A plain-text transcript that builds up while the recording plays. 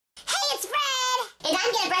And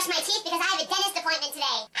I'm gonna brush my teeth because I have a dentist appointment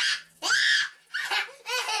today.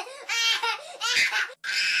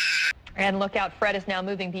 And look out, Fred is now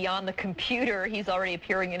moving beyond the computer. He's already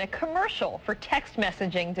appearing in a commercial for text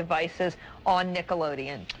messaging devices on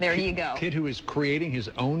Nickelodeon. There you go. Kid who is creating his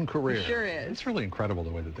own career. He sure is. It's really incredible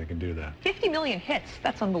the way that they can do that. 50 million hits.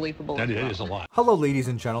 That's unbelievable. That is a lot. Hello ladies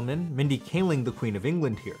and gentlemen, Mindy Kaling, the Queen of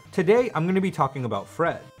England here. Today I'm going to be talking about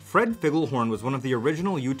Fred. Fred Figglehorn was one of the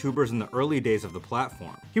original YouTubers in the early days of the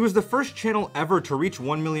platform. He was the first channel ever to reach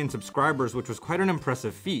 1 million subscribers, which was quite an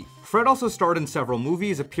impressive feat. Fred also starred in several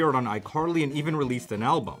movies, appeared on iCarly, and even released an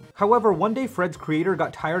album. However, one day Fred's creator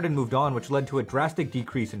got tired and moved on, which led to a drastic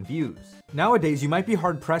decrease in views. Nowadays, you might be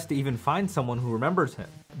hard-pressed to even find someone who remembers him.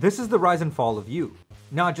 This is the rise and fall of you.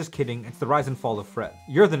 Nah, just kidding, it's the rise and fall of Fred.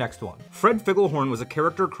 You're the next one. Fred Figglehorn was a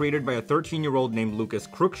character created by a 13-year-old named Lucas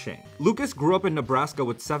Cruikshank. Lucas grew up in Nebraska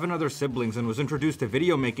with 7 other siblings and was introduced to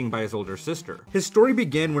video making by his older sister. His story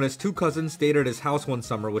began when his 2 cousins stayed at his house one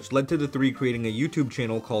summer, which led to the 3 creating a YouTube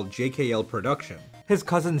channel called JKL Production. His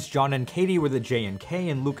cousins John and Katie were the J and K,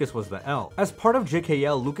 and Lucas was the L. As part of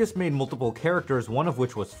JKL, Lucas made multiple characters, one of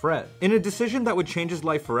which was Fred. In a decision that would change his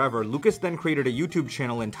life forever, Lucas then created a YouTube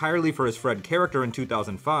channel entirely for his Fred character in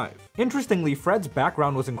 2005. Interestingly, Fred's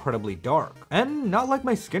background was incredibly dark, and not like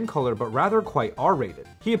my skin color, but rather quite R-rated.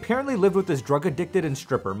 He apparently lived with his drug-addicted and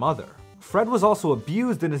stripper mother. Fred was also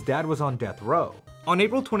abused and his dad was on death row. On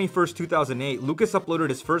April 21st, 2008, Lucas uploaded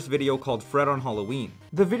his first video called Fred on Halloween.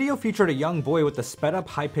 The video featured a young boy with a sped-up,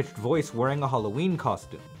 high-pitched voice wearing a Halloween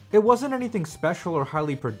costume. It wasn't anything special or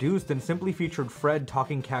highly produced and simply featured Fred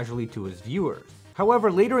talking casually to his viewers.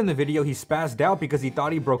 However, later in the video, he spazzed out because he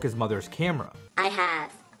thought he broke his mother's camera. I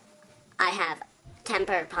have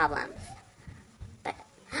temper problems. But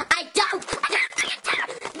I don't!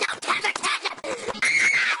 No temper!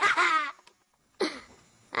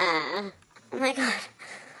 Oh my god.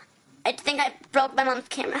 I think I broke my mom's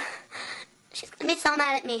camera. She's gonna be so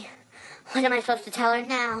mad at me. What am I supposed to tell her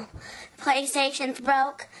now? PlayStation's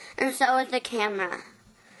broke, and so is the camera.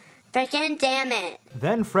 Freaking damn it.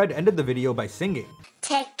 Then Fred ended the video by singing.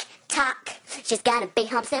 Tick tock, she's gotta be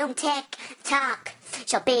home soon. Tick tock,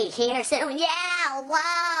 she'll be here soon. Yeah,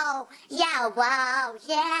 whoa, yeah, whoa,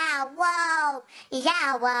 yeah, whoa,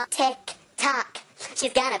 yeah, whoa. Tick tock,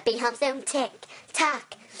 she's gotta be home soon. Tick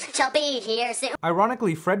tock, she'll be here soon.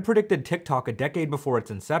 Ironically, Fred predicted TikTok a decade before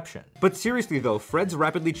its inception. But seriously though, Fred's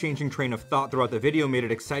rapidly changing train of thought throughout the video made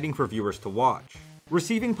it exciting for viewers to watch.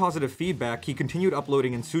 Receiving positive feedback, he continued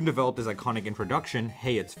uploading and soon developed his iconic introduction,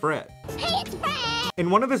 Hey It's Fred. Hey, it's Fred! In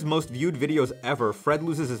one of his most viewed videos ever, Fred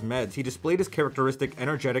Loses His Meds, he displayed his characteristic,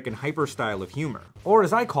 energetic, and hyper style of humor. Or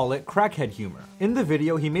as I call it, crackhead humor. In the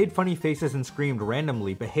video, he made funny faces and screamed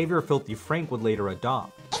randomly, behavior Filthy Frank would later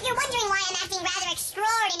adopt. If you're wondering why I'm acting rather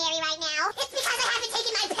extraordinary right now, it's because I haven't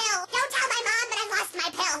taken my pill. Don't tell my mom that I've lost my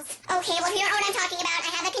pills. Okay, well, you know what I'm talking about.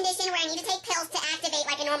 I have a condition where I need to take pills to activate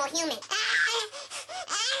like a normal human.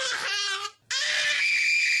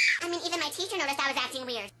 I mean, even my teacher noticed I was acting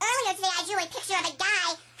weird. Earlier today, I drew a picture of a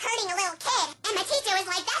guy hurting a little kid, and my teacher was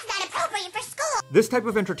like, that's not appropriate for school. This type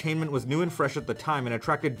of entertainment was new and fresh at the time and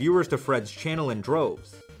attracted viewers to Fred's channel in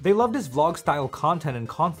droves. They loved his vlog-style content and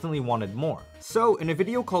constantly wanted more. So, in a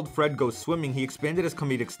video called Fred Goes Swimming, he expanded his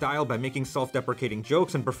comedic style by making self-deprecating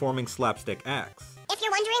jokes and performing slapstick acts. If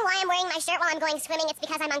you're wondering why I'm wearing my shirt while I'm going swimming, it's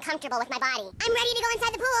because I'm uncomfortable with my body. I'm ready to go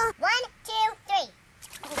inside the pool. 1, 2, 3.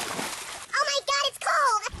 Oh my god, it's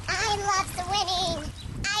cold! I love swimming!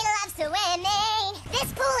 I love swimming!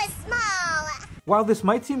 This pool is small! While this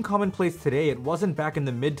might seem commonplace today, it wasn't back in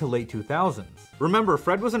the mid to late 2000s. Remember,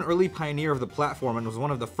 Fred was an early pioneer of the platform and was one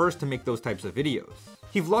of the first to make those types of videos.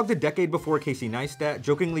 He vlogged a decade before Casey Neistat,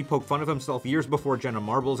 jokingly poked fun of himself years before Jenna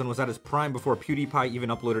Marbles, and was at his prime before PewDiePie even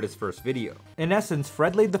uploaded his first video. In essence,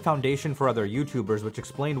 Fred laid the foundation for other YouTubers, which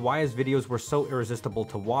explained why his videos were so irresistible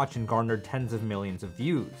to watch and garnered tens of millions of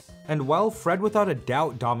views. And well, Fred without a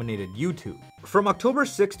doubt dominated YouTube. From October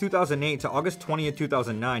 6, 2008 to August 20,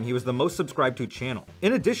 2009, he was the most subscribed to channel.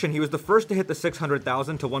 In addition, he was the first to hit the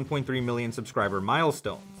 600,000 to 1.3 million subscriber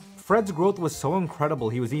milestone. Fred's growth was so incredible,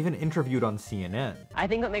 he was even interviewed on CNN. I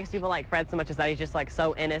think what makes people like Fred so much is that he's just like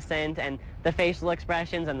so innocent, and the facial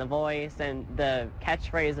expressions and the voice and the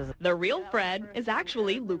catchphrases. The real Fred is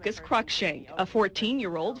actually Lucas Cruikshank, a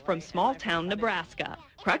 14-year-old from small-town Nebraska.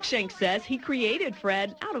 Cruikshank says he created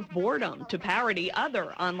Fred out of boredom to parody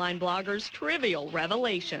other online bloggers' trivial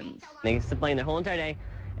revelations. They used to play their whole entire day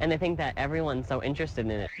and they think that everyone's so interested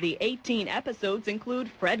in it. The 18 episodes include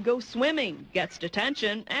Fred goes swimming, gets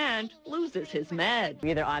detention, and loses his med. You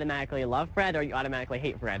either automatically love Fred or you automatically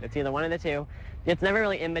hate Fred. It's either one of the two. It's never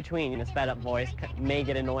really in between. The sped up voice may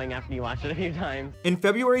get annoying after you watch it a few times. In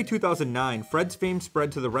February 2009, Fred's fame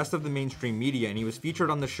spread to the rest of the mainstream media and he was featured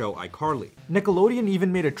on the show iCarly. Nickelodeon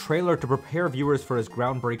even made a trailer to prepare viewers for his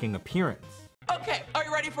groundbreaking appearance. Okay, are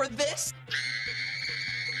you ready for this?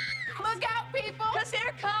 Look out, people, because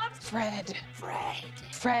here comes Fred.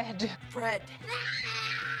 Fred.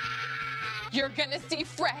 You're gonna see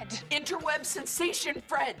Fred. Interweb sensation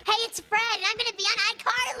Fred. Hey, it's Fred, and I'm gonna be on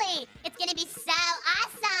iCarly. It's gonna be so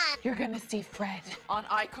awesome. You're gonna see Fred on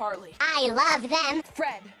iCarly. I love them.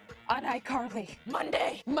 Fred on iCarly.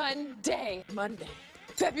 Monday.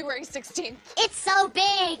 February 16th. It's so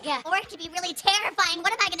big. Or it could be really terrifying.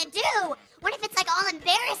 What am I gonna do? What if it's like all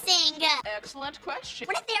embarrassing? Excellent question.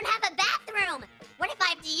 What if they don't have a bathroom? What if I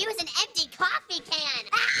have to use an empty coffee can?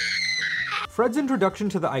 Fred's introduction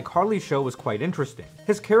to the iCarly show was quite interesting.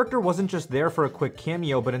 His character wasn't just there for a quick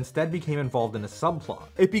cameo, but instead became involved in a subplot.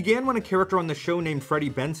 It began when a character on the show named Freddie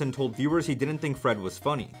Benson told viewers he didn't think Fred was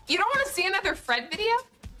funny. You don't want to see another Fred video?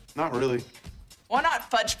 Not really. Why not,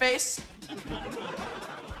 Fudge Face?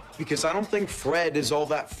 Because I don't think Fred is all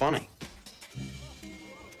that funny.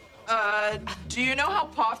 Do you know how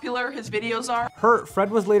popular his videos are? Hurt, Fred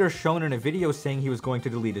was later shown in a video saying he was going to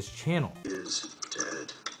delete his channel. Is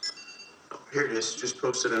dead. Here it is, just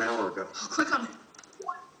posted an hour ago. Click on it.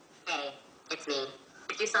 Hey, it's me.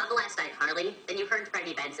 If you saw the last iCarly, then you heard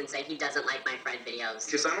Freddie Benson say he doesn't like my Fred videos.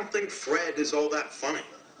 Because I don't think Fred is all that funny.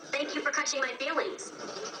 Thank you for crushing my feelings.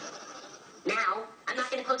 Now, I'm not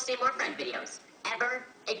going to post any more Fred videos. Ever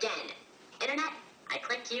again. Internet, I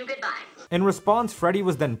click you goodbye. In response, Freddie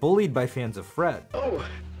was then bullied by fans of Fred. Oh.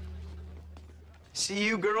 See,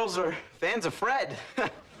 you girls are fans of Fred.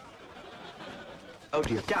 Oh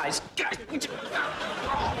dear. Guys.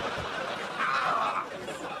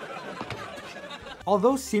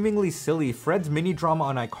 Although seemingly silly, Fred's mini-drama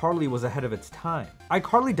on iCarly was ahead of its time.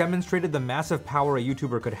 iCarly demonstrated the massive power a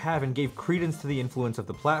YouTuber could have and gave credence to the influence of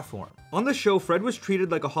the platform. On the show, Fred was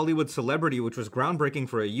treated like a Hollywood celebrity, which was groundbreaking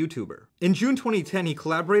for a YouTuber. In June 2010, he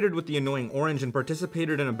collaborated with the Annoying Orange and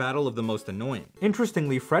participated in a battle of the most annoying.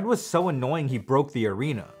 Interestingly, Fred was so annoying he broke the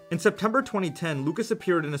arena. In September 2010, Lucas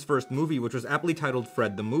appeared in his first movie, which was aptly titled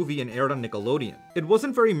Fred the Movie and aired on Nickelodeon. It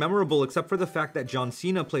wasn't very memorable except for the fact that John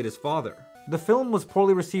Cena played his father. The film was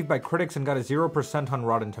poorly received by critics and got a 0% on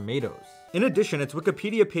Rotten Tomatoes. In addition, its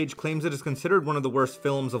Wikipedia page claims it is considered one of the worst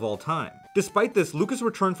films of all time. Despite this, Lucas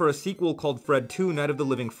returned for a sequel called Fred 2: Night of the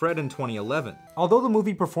Living Fred in 2011. Although the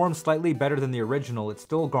movie performed slightly better than the original, it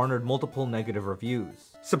still garnered multiple negative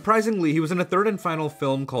reviews. Surprisingly, he was in a third and final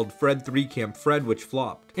film called Fred 3: Camp Fred, which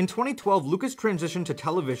flopped. In 2012, Lucas transitioned to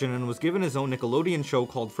television and was given his own Nickelodeon show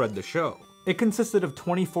called Fred the Show. It consisted of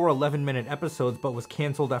 24 11-minute episodes but was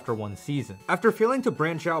cancelled after one season. After failing to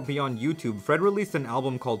branch out beyond YouTube, Fred released an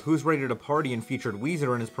album called Who's Ready to Party and featured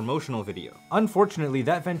Weezer in his promotional video. Unfortunately,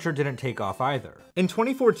 that venture didn't take off either. In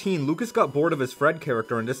 2014, Lucas got bored of his Fred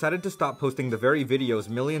character and decided to stop posting the very videos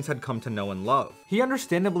millions had come to know and love. He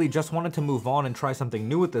understandably just wanted to move on and try something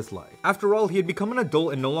new with his life. After all, he had become an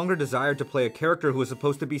adult and no longer desired to play a character who was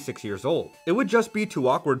supposed to be 6 years old. It would just be too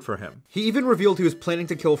awkward for him. He even revealed he was planning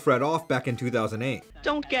to kill Fred off back in 2008.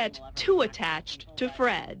 Don't get too attached to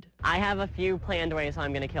Fred. I have a few planned ways how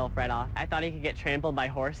I'm gonna kill Fred off. I thought he could get trampled by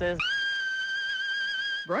horses.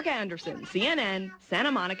 Brooke Anderson, CNN,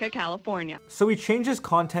 Santa Monica, California. So he changed his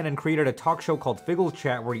content and created a talk show called Figgle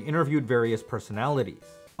Chat where he interviewed various personalities.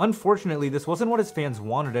 Unfortunately, this wasn't what his fans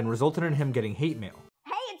wanted and resulted in him getting hate mail.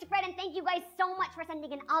 Hey, it's Fred, and thank you guys so much for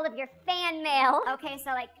sending in all of your fan mail. Okay,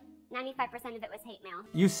 so like 95% of it was hate mail.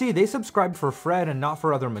 You see, they subscribed for Fred and not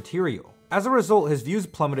for other material. As a result, his views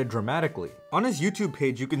plummeted dramatically. On his YouTube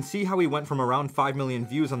page, you can see how he went from around 5 million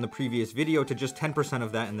views on the previous video to just 10%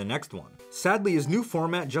 of that in the next one. Sadly, his new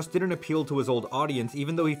format just didn't appeal to his old audience,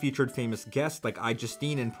 even though he featured famous guests like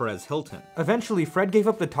iJustine and Perez Hilton. Eventually, Fred gave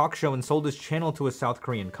up the talk show and sold his channel to a South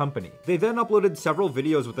Korean company. They then uploaded several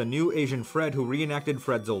videos with a new Asian Fred who reenacted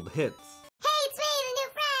Fred's old hits. Hey, it's me, the new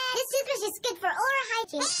Fred! This toothbrush is good for oral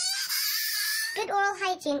hygiene. Good oral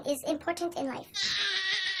hygiene is important in life.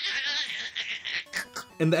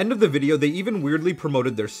 In the end of the video, they even weirdly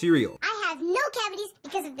promoted their cereal. I have no cavities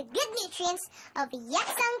because of the good nutrients of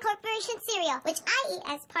Yaksang Corporation cereal, which I eat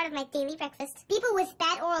as part of my daily breakfast. People with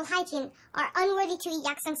bad oral hygiene are unworthy to eat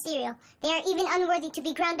Yaksang cereal. They are even unworthy to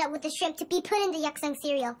be ground up with the shrimp to be put in the Yaksang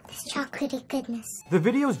cereal. This chocolatey goodness. The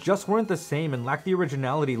videos just weren't the same and lacked the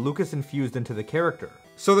originality Lucas infused into the character.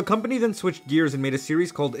 So the company then switched gears and made a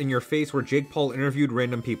series called In Your Face where Jake Paul interviewed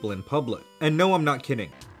random people in public. And no, I'm not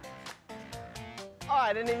kidding. Oh,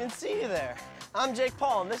 I didn't even see you there. I'm Jake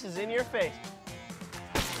Paul, and this is In Your Face.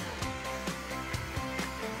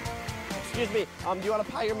 Excuse me, do you want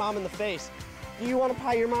to pie your mom in the face? Do you want to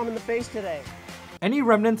pie your mom in the face today? Any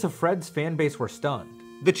remnants of Fred's fan base were stunned.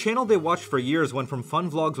 The channel they watched for years went from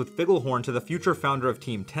fun vlogs with Figglehorn to the future founder of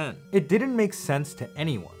Team 10. It didn't make sense to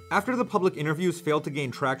anyone. After the public interviews failed to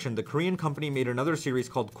gain traction, the Korean company made another series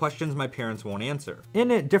called Questions My Parents Won't Answer.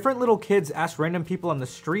 In it, different little kids asked random people on the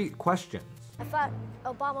street questions. I thought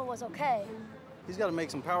Obama was okay. He's got to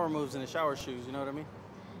make some power moves in his shower shoes, you know what I mean?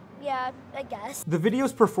 Yeah, I guess. The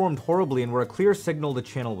videos performed horribly and were a clear signal the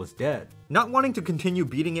channel was dead. Not wanting to continue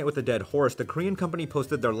beating it with a dead horse, the Korean company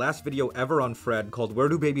posted their last video ever on Fred called Where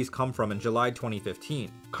Do Babies Come From in July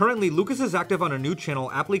 2015. Currently, Lucas is active on a new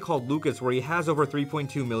channel aptly called Lucas where he has over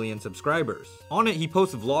 3.2 million subscribers. On it, he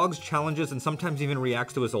posts vlogs, challenges, and sometimes even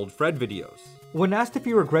reacts to his old Fred videos. When asked if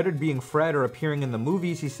he regretted being Fred or appearing in the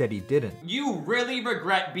movies, he said he didn't. You really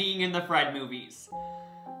regret being in the Fred movies.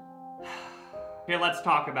 Here, let's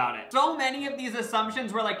talk about it. So many of these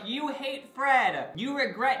assumptions were like, you hate Fred. You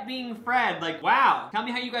regret being Fred. Like, wow. Tell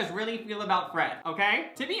me how you guys really feel about Fred, okay?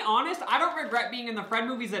 To be honest, I don't regret being in the Fred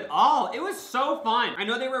movies at all. It was so fun. I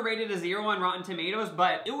know they were rated a 0 on Rotten Tomatoes,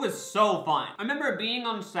 but it was so fun. I remember being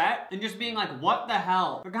on set and just being like, what the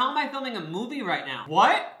hell? Like, how am I filming a movie right now?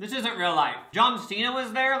 What? This isn't real life. John Cena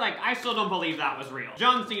was there? Like, I still don't believe that was real.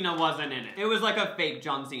 John Cena wasn't in it. It was like a fake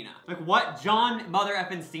John Cena. Like, what? John mother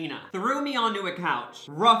effing Cena threw me onto a couch,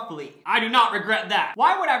 roughly. I do not regret that.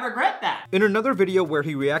 Why would I regret that? In another video where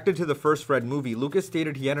he reacted to the first Fred movie, Lucas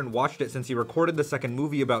stated he hadn't watched it since he recorded the second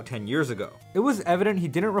movie about 10 years ago. It was evident he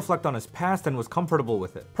didn't reflect on his past and was comfortable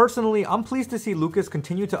with it. Personally, I'm pleased to see Lucas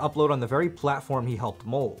continue to upload on the very platform he helped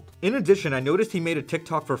mold. In addition, I noticed he made a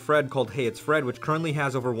TikTok for Fred called Hey It's Fred, which currently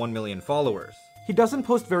has over 1 million followers. He doesn't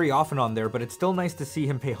post very often on there, but it's still nice to see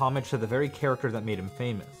him pay homage to the very character that made him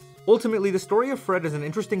famous. Ultimately, the story of Fred is an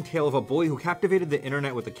interesting tale of a boy who captivated the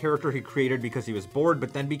internet with the character he created because he was bored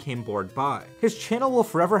but then became bored by. His channel will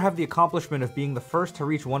forever have the accomplishment of being the first to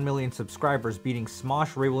reach 1 million subscribers, beating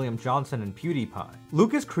Smosh, Ray William Johnson, and PewDiePie.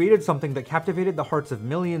 Lucas created something that captivated the hearts of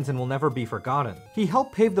millions and will never be forgotten. He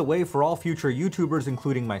helped pave the way for all future YouTubers,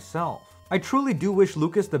 including myself. I truly do wish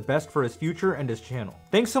Lucas the best for his future and his channel.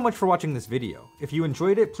 Thanks so much for watching this video. If you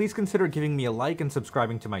enjoyed it, please consider giving me a like and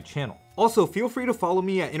subscribing to my channel. Also, feel free to follow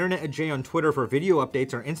me at InternetAJ on Twitter for video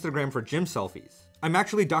updates or Instagram for gym selfies. I'm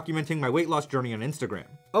actually documenting my weight loss journey on Instagram.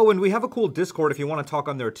 Oh, and we have a cool Discord if you want to talk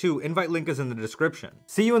on there too. Invite link is in the description.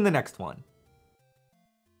 See you in the next one.